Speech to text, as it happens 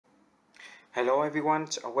Hello everyone,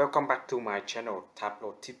 welcome back to my channel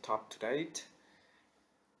Tableau Tip Top today.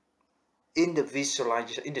 In the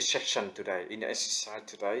visualization, in the section today, in the exercise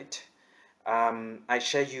today, I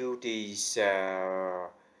share you this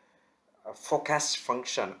forecast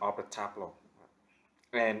function of the Tableau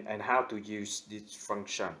and how to use this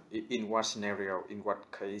function in what scenario, in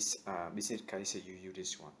what case, business case you use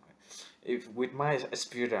this one. If with my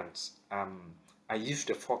experience, I use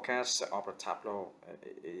the forecast of the Tableau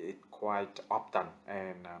quite often,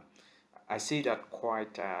 and I see that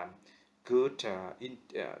quite good,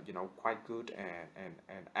 quite good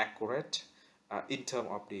and accurate in terms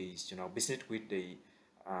of the business with the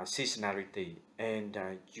seasonality, and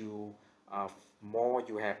you more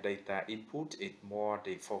you have data input, it more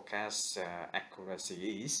the forecast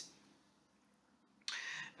accuracy is.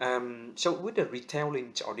 So with the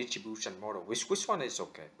retailing or distribution model, which one is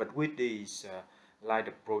okay, but with these like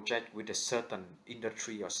the project with a certain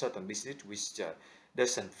industry or certain business which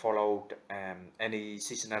doesn't follow any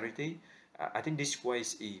seasonality, I think this way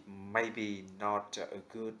is maybe not a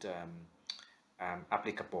good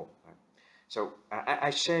applicable. So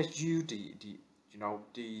I shared you the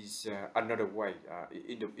these another way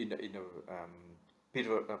in the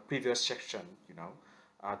previous section,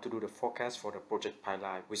 to do the forecast for the project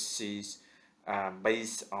pipeline, which is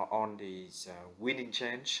based on these winning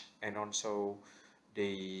change and also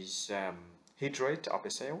these hit rate of the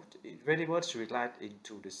sales. It very much relate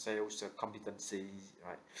into the sales competency,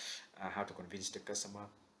 right? How to convince the customer,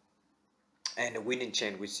 and the winning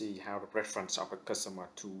chain, we see how the preference of a customer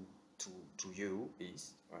to you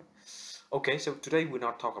is, right? Okay, so today we'll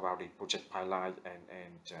not talk about the project pipeline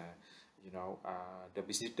the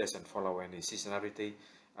business doesn't follow any seasonality.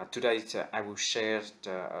 Today I will share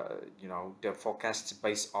the forecast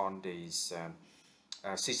based on these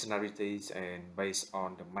seasonalities and based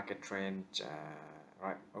on the market trend,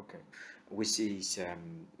 right? Okay, which is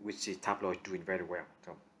Tableau is doing very well.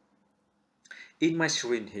 So in my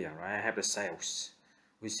screen here, right, I have the sales.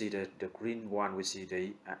 We see the green one, we see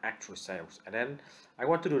the actual sales, and then I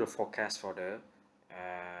want to do the forecast for the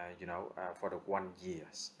for the 1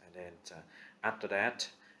 years, and then after that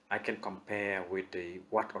I can compare with the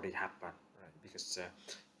what already happened, right? Because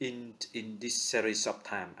in this series of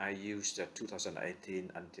time I used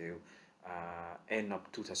 2018 until end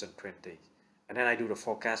of 2020, and then I do the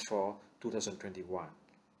forecast for 2021,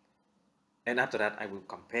 and after that I will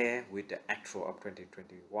compare with the actual of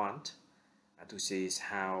 2021 to see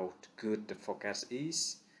how good the forecast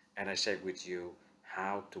is, and I share with you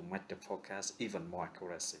how to make the forecast even more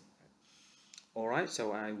accuracy. Alright,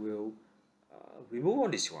 so I will remove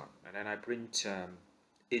on this one, and then I print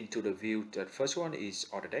into the view. The first one is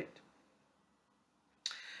order date,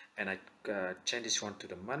 and I change this one to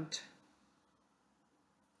the month.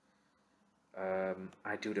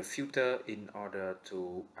 I do the filter in order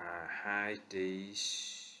to hide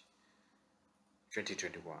this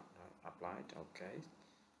 2021. Applied, okay.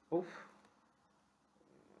 Oh,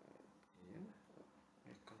 yeah.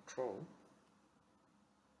 Control.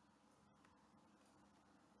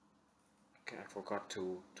 Okay, I forgot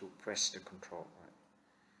to press the control,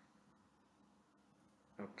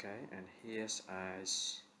 right? Okay, and here's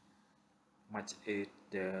as much it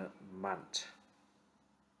the month.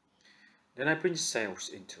 Then I bring sales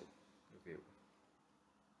into the view.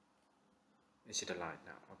 You see the line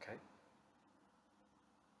now, okay?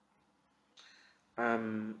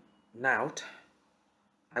 Now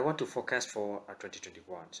I want to forecast for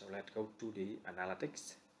 2021. So let's go to the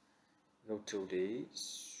analytics, go to the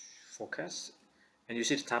forecast, and you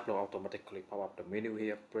see the Tableau automatically pop up the menu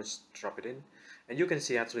here. Press drop it in, and you can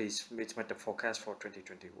see actually it's made the forecast for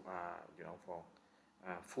 2020, for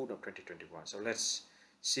full of 2021. So let's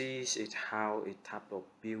see it how it Tableau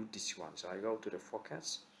build this one. So I go to the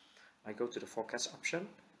forecast, I go to the forecast option.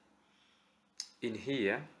 In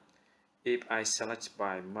here, if I select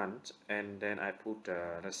by month and then I put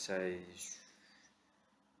let's say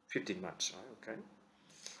 15 months, okay.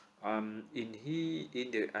 In here,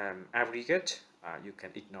 in the aggregate, you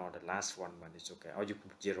can ignore the last 1 month, it's okay, or you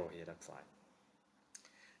put 0 here, that's fine.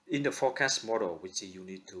 In the forecast model, which you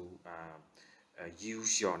need to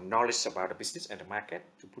use your knowledge about the business and the market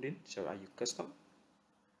to put in. So are you custom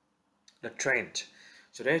the trend?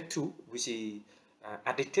 So there are two, we see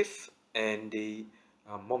additive and the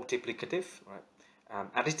multiplicative, right?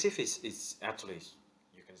 Additive is actually,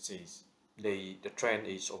 you can see the trend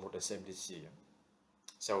is almost the same this year.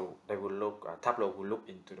 So they will look, Tableau will look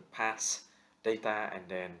into the past data and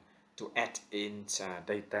then to add in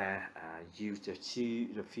data, use the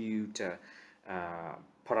few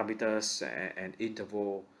parameters and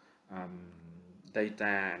interval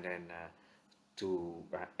data, and then to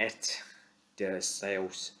add the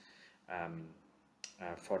sales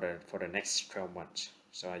for the next 12 months.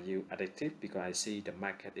 So I use adjective because I see the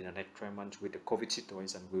market in the next 12 months with the COVID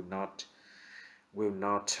situation will not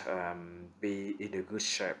be in a good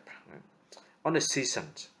shape. Right? On the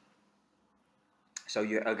seasons, so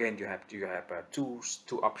you have two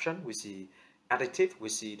options. We see adjective, we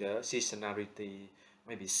see the seasonality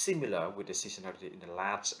maybe similar with the seasonality in the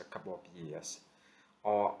last couple of years,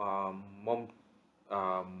 or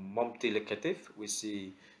multiplicative, we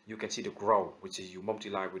see you can see the growth, which is you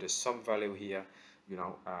multiply with the sum value here,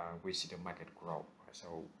 we see the market grow.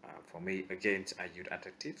 So for me, again, I use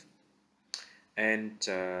adjective. And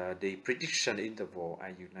the prediction interval, I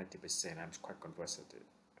use 90%. I'm quite conversant.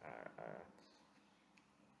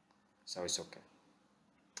 So it's okay.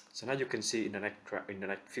 So now you can see in the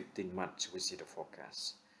next 15 months, we see the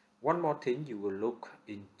forecast. One more thing, you will look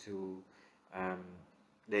into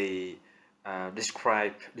the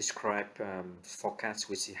describe forecast.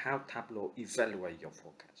 We see how Tableau evaluate your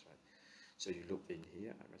forecast, right? So you look in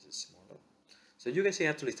here, I make it smaller. So you can see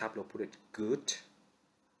actually Tableau put it good,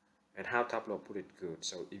 and how Tableau put it good.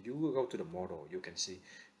 So if you will go to the model, you can see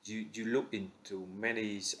you look into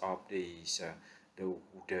many of these the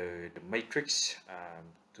matrix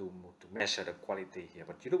to measure the quality here.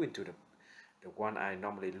 But you look into the one I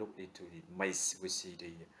normally look into, the maze, we see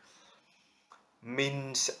the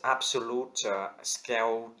means absolute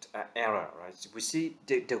scale error, right? We see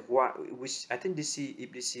the one which I think this is,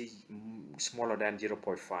 if this is smaller than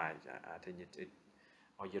 0.5, I think it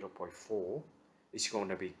or 0.4, it's going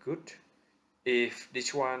to be good. If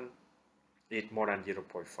this one is more than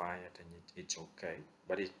 0.5, I think it's okay.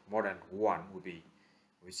 But if more than 1 would be,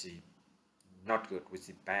 we see not good, we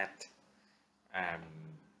see bad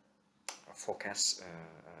forecast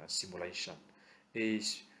simulation.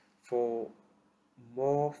 Is for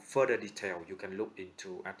more further detail, you can look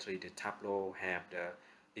into actually the Tableau have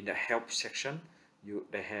in the help section,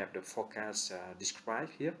 they have the forecast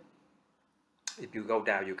described here. If you go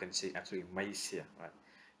down, you can see actually maze here, right?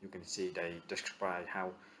 You can see they describe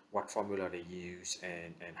what formula they use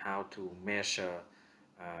and how to measure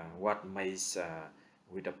what maze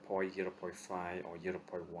with a 0.5 or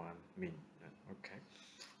 0.1 mean. Okay,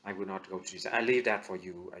 I will not go to this. I leave that for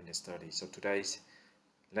you in the study. So today's,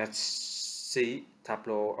 let's see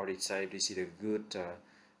Tableau already say this is the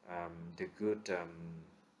good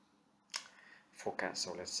forecast.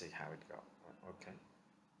 So let's see how it goes. Okay.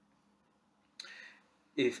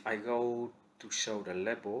 If I go to show the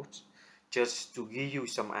labels, just to give you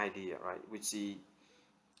some idea, right? We see,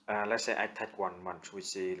 let's say I touch 1 month. We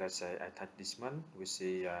see, let's say I touch this month. We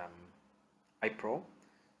see April.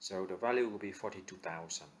 So the value will be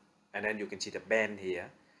 42,000. And then you can see the band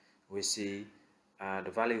here. We see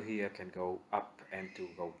the value here can go up and to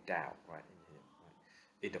go down, right, in here,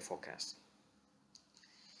 right, in the forecast.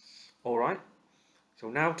 All right. So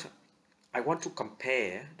now I want to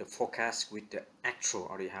compare the forecast with the actual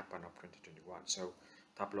already happened of 2021. So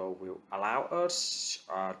Tableau will allow us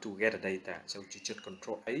to get the data. So you just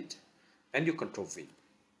Control 8 and you Control V.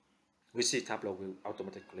 We see Tableau will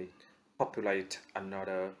automatically populate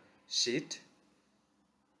another sheet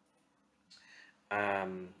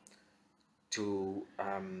to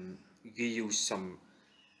give you some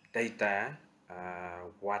data,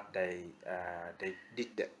 what they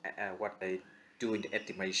did, what they do in the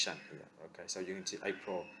estimation here. Okay, so you can see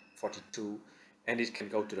April 42, and it can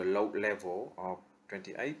go to the low level of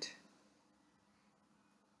 28,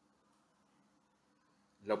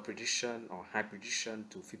 low prediction or high prediction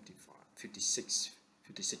to 55, 56,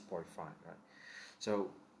 56.5, right? So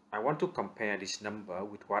I want to compare this number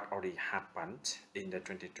with what already happened in the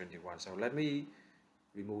 2021. So let me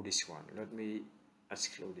remove this one. Let me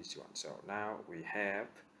exclude this one. So now we have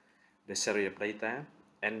the series of data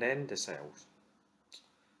and then the sales.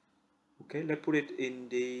 Okay, let's put it in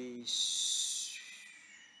the,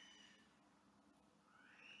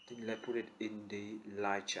 let's put it in the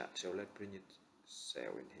line chart. So let's bring it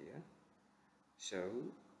cell in here. So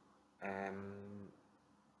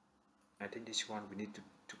I think this one we need to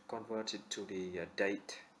convert it to the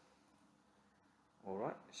date. All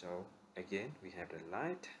right, so again we have the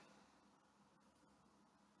light.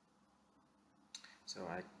 So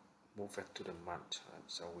I move it to the month. Right?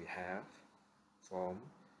 So we have from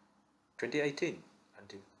 2018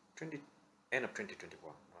 until end of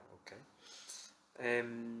 2021. Right? Okay.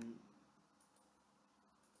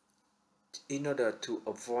 In order to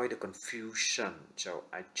avoid the confusion, so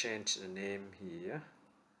I changed the name here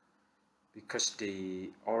because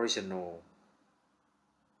the original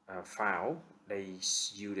file they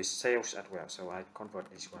use the sales as well. So I convert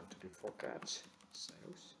this one to the forecast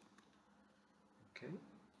sales. Okay,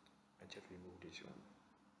 I just remove this one.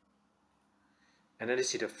 And then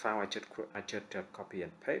this is the file I just copy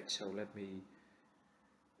and paste. So let me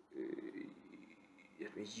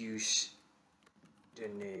use the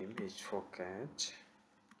name is forecast.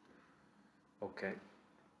 Okay.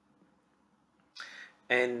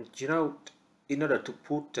 And you know, in order to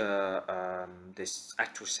put this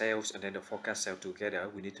actual sales and then the forecast sale together,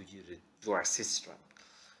 we need to use the do assist, right?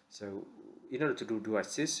 So in order to do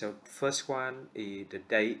assist, so first one is the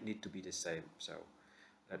date need to be the same. So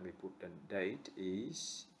let me put the date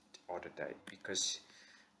is order date, because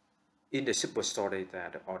in the superstore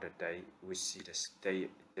data, the order date, we see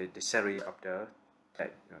the series of the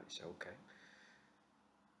date, right? So okay.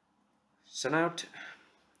 So now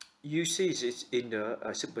you see it's in the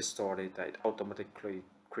superstore data, it automatically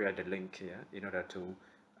create the link here in order to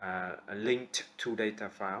link to data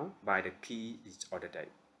file by the key is order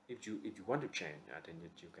date. If you want to change, then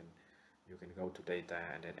you can go to data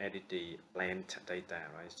and then edit the blend data,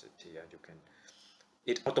 right? So here you can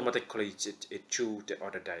it automatically it choose the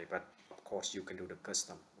order date, but of course you can do the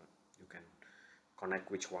custom. You can connect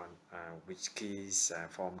which one, which keys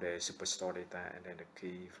from the superstore data and then the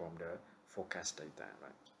key from the forecast data,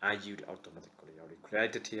 right? I use automatically already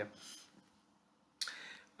created here.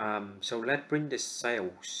 So let's bring the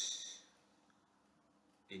sales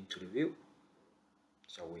into the view.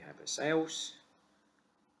 So we have the sales,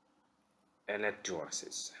 and let's do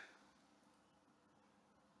access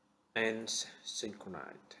and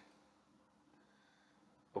synchronize.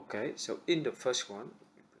 Okay, so in the first one,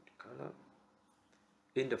 we put the color.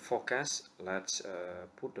 In the forecast, let's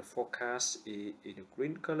put the forecast in a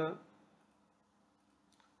green color,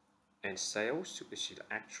 and sales, we see the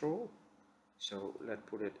actual. So let's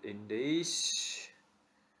put it in this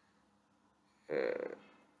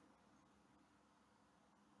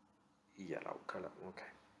yellow color.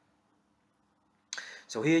 Okay.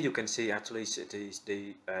 So here you can see actually it is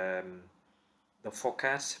the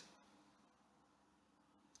forecast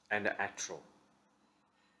and the actual.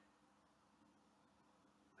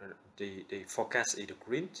 The forecast is the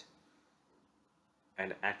green,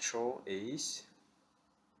 and the actual is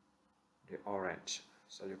the orange.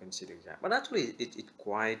 So you can see the gap. But actually it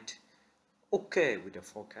quite okay with the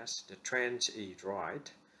forecast. The trend is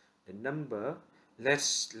right. The number,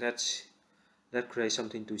 let's create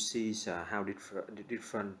something to see how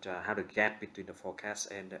how the gap between the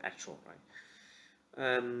forecast and the actual, right?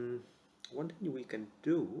 One thing we can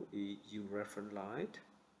do is you reference line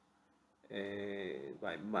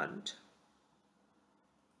by month,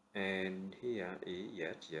 and here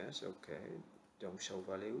is yes, okay, don't show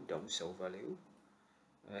value.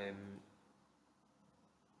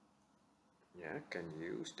 Yeah, can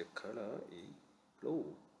use the color is blue.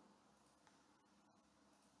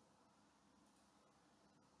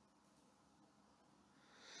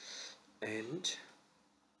 And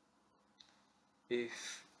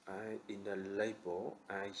if I in the label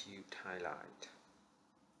I use highlight,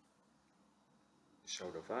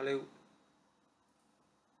 show the value.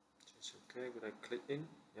 It's okay when I click in,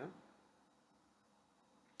 yeah.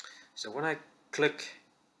 So when I click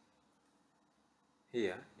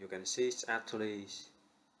here, you can see it's actually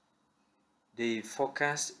the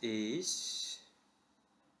forecast is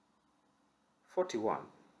 41,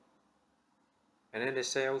 and then the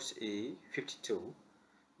sales is 52.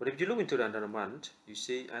 But if you look into the another month, you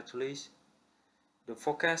see actually the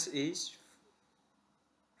forecast is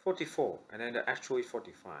 44 and then the actual is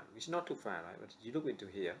 45. It's not too far, right? But you look into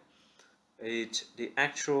here, the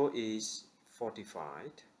actual is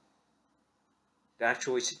 45, the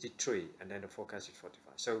actual is 63, and then the forecast is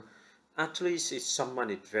 45. So actually it's some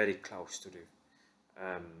money very close to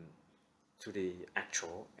the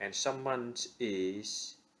actual, and some months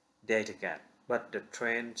is data gap, but the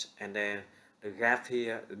trend and then the gap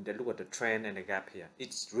here, then look at the trend and the gap here,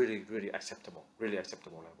 it's really acceptable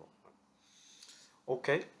level.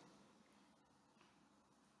 Okay.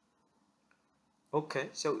 Okay,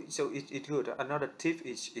 so it's good. Another tip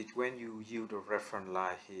is when you use the reference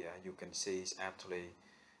line here, you can see it's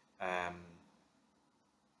um,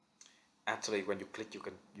 actually when you click, you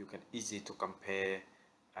can easy to compare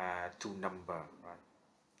two number,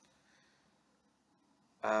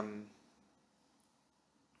 right?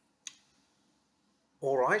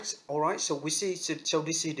 All right. So we see. So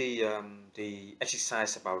this is the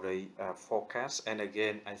exercise about the forecast, and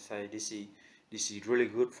again, I say this is really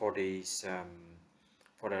good for this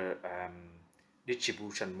for the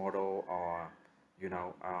distribution model, or you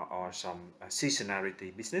know, or some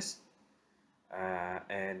seasonality business,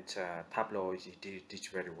 and Tableau is it did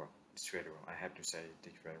very well. It's very well. I have to say it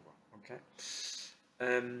did very well. Okay.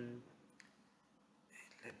 Um,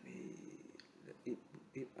 let me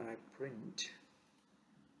if I print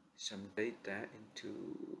some data into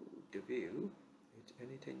the view. If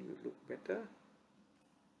anything will look better.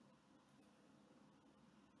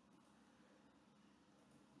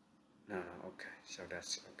 No, okay, so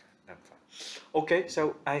that's okay, that's fine. Okay,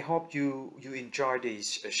 so I hope you enjoy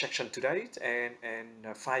this section today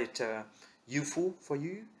and find it useful for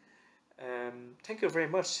you. Thank you very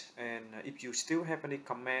much. And if you still have any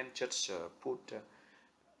comment, just put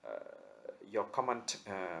your comment,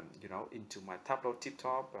 into my Tableau tip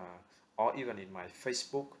top, or even in my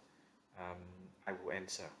Facebook. I will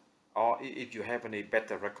answer. Or if you have any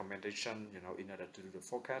better recommendation, in order to do the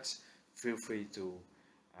forecast, feel free to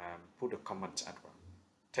put a comment as well.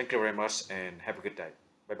 Thank you very much and have a good day.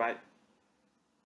 Bye bye.